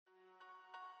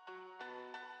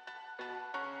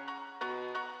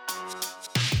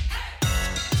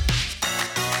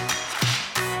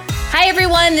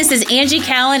everyone, this is Angie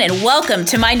Cowan, and welcome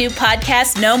to my new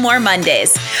podcast, No More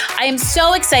Mondays. I am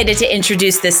so excited to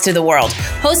introduce this to the world.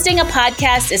 Hosting a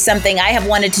podcast is something I have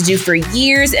wanted to do for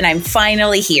years, and I'm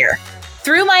finally here.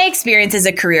 Through my experience as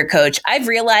a career coach, I've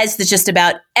realized that just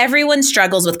about everyone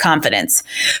struggles with confidence.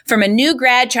 From a new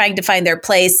grad trying to find their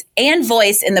place and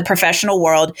voice in the professional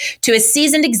world to a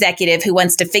seasoned executive who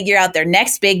wants to figure out their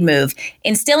next big move,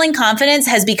 instilling confidence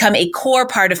has become a core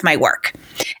part of my work.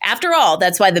 After all,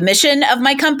 that's why the mission of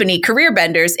my company, Career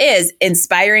Benders, is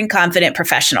inspiring confident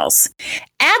professionals.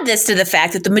 Add this to the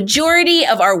fact that the majority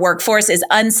of our workforce is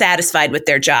unsatisfied with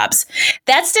their jobs.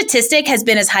 That statistic has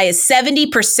been as high as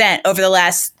 70% over the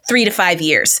last 3 to 5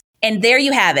 years. And there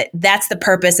you have it. That's the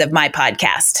purpose of my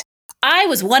podcast. I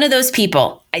was one of those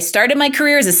people. I started my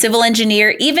career as a civil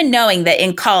engineer, even knowing that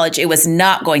in college it was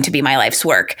not going to be my life's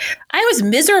work. I was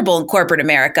miserable in corporate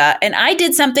America, and I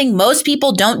did something most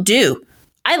people don't do.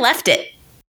 I left it.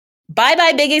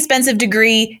 Bye-bye big expensive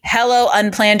degree. Hello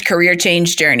unplanned career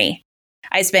change journey.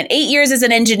 I spent 8 years as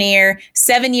an engineer,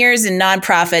 7 years in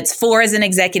nonprofits, 4 as an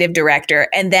executive director,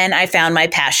 and then I found my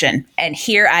passion, and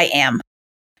here I am.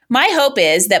 My hope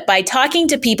is that by talking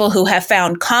to people who have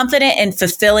found confident and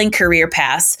fulfilling career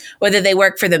paths, whether they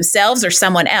work for themselves or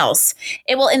someone else,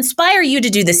 it will inspire you to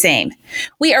do the same.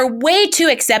 We are way too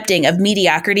accepting of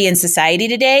mediocrity in society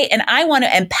today, and I want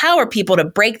to empower people to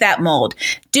break that mold,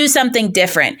 do something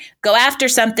different, go after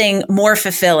something more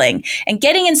fulfilling. And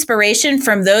getting inspiration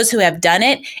from those who have done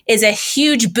it is a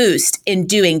huge boost in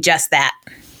doing just that.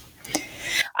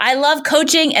 I love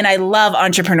coaching and I love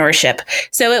entrepreneurship.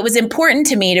 So it was important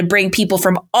to me to bring people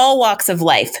from all walks of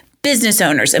life, business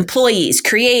owners, employees,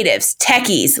 creatives,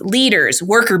 techies, leaders,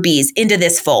 worker bees into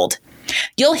this fold.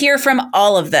 You'll hear from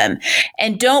all of them.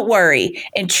 And don't worry,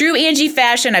 in true Angie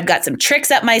fashion, I've got some tricks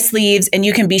up my sleeves, and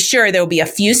you can be sure there will be a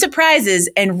few surprises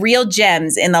and real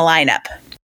gems in the lineup.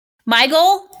 My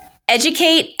goal?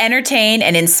 Educate, entertain,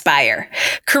 and inspire.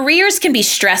 Careers can be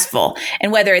stressful,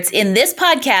 and whether it's in this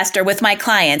podcast or with my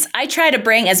clients, I try to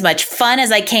bring as much fun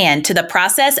as I can to the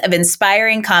process of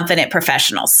inspiring confident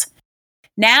professionals.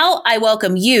 Now, I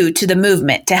welcome you to the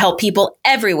movement to help people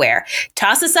everywhere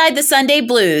toss aside the Sunday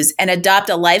blues and adopt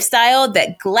a lifestyle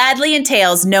that gladly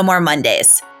entails no more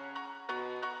Mondays.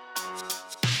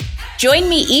 Join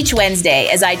me each Wednesday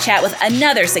as I chat with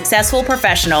another successful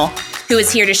professional who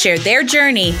is here to share their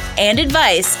journey and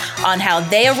advice on how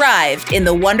they arrived in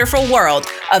the wonderful world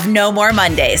of No More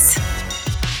Mondays.